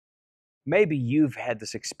Maybe you've had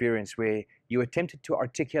this experience where you attempted to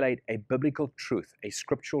articulate a biblical truth, a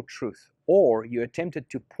scriptural truth, or you attempted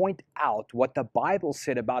to point out what the Bible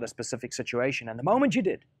said about a specific situation. And the moment you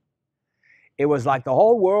did, it was like the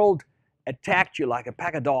whole world attacked you like a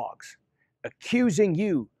pack of dogs, accusing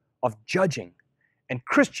you of judging. And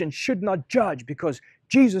Christians should not judge because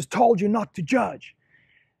Jesus told you not to judge.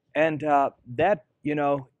 And that,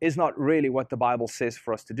 is not really what the Bible says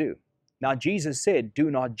for us to do. Now, Jesus said,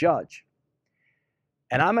 do not judge.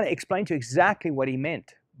 And I'm going to explain to you exactly what he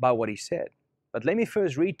meant by what he said. But let me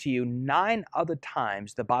first read to you 9 other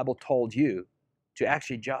times the Bible told you to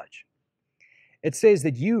actually judge. It says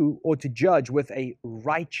that you ought to judge with a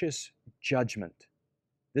righteous judgment.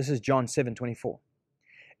 This is John 7:24.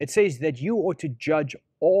 It says that you ought to judge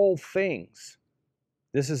all things.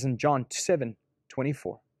 This is in John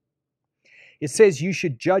 7:24. It says you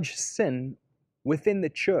should judge sin within the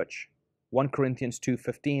church. 1 Corinthians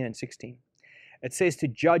 2:15 and 16. It says to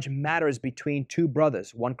judge matters between two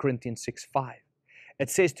brothers. 1 Corinthians 6:5. It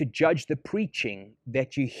says to judge the preaching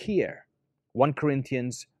that you hear. 1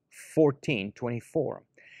 Corinthians 14:24.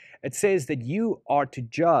 It says that you are to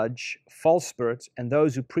judge false spirits and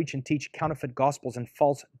those who preach and teach counterfeit gospels and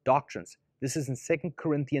false doctrines. This is in 2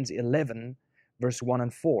 Corinthians 11, verse 1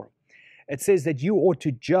 and 4. It says that you ought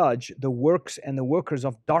to judge the works and the workers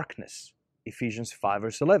of darkness. Ephesians 5,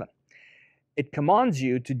 verse 11. It commands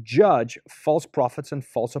you to judge false prophets and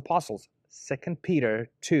false apostles. 2 Peter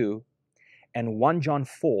 2 and 1 John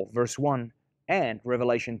 4, verse 1 and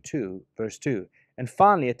Revelation 2, verse 2. And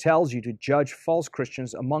finally, it tells you to judge false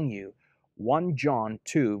Christians among you. 1 John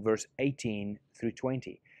 2, verse 18 through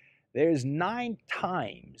 20. There's 9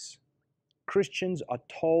 times Christians are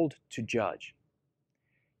told to judge.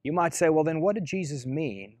 You might say, well, then what did Jesus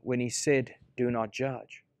mean when he said, do not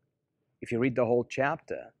judge? If you read the whole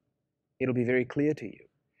chapter, it'll be very clear to you.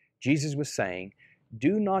 Jesus was saying,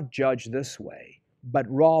 do not judge this way, but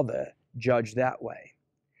rather judge that way.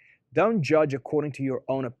 Don't judge according to your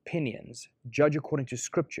own opinions. Judge according to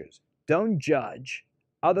scriptures. Don't judge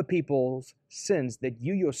other people's sins that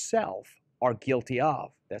you yourself are guilty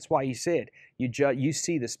of. That's why he said, you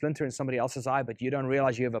see the splinter in somebody else's eye, but you don't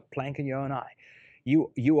realize you have a plank in your own eye.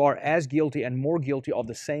 You are as guilty and more guilty of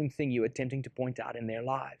the same thing you're attempting to point out in their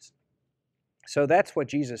lives. So that's what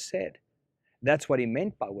Jesus said. That's what he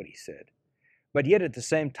meant by what he said. But yet at the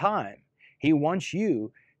same time, he wants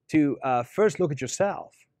you to first look at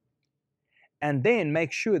yourself and then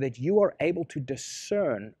make sure that you are able to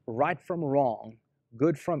discern right from wrong,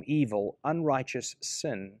 good from evil, unrighteous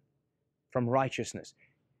sin from righteousness.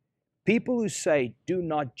 People who say, do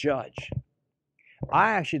not judge,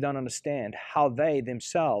 I actually don't understand how they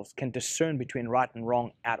themselves can discern between right and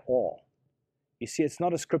wrong at all. You see, it's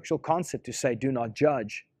not a scriptural concept to say, do not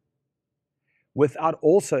judge, without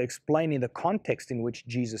also explaining the context in which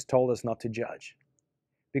Jesus told us not to judge.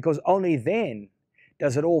 Because only then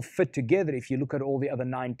does it all fit together if you look at all the other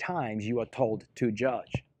 9 times you are told to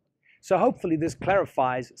judge. So hopefully this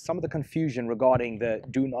clarifies some of the confusion regarding the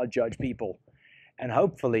do not judge people. And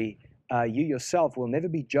hopefully you yourself will never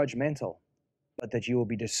be judgmental, but that you will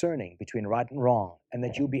be discerning between right and wrong, and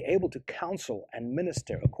that you'll be able to counsel and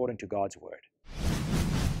minister according to God's word.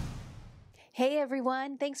 Hey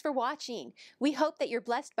everyone, thanks for watching. We hope that you're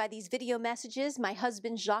blessed by these video messages my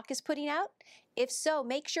husband Jacques is putting out. If so,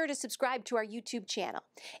 make sure to subscribe to our YouTube channel.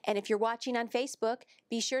 And if you're watching on Facebook,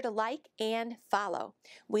 be sure to like and follow.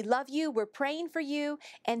 We love you, we're praying for you,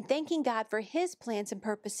 and thanking God for His plans and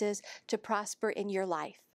purposes to prosper in your life.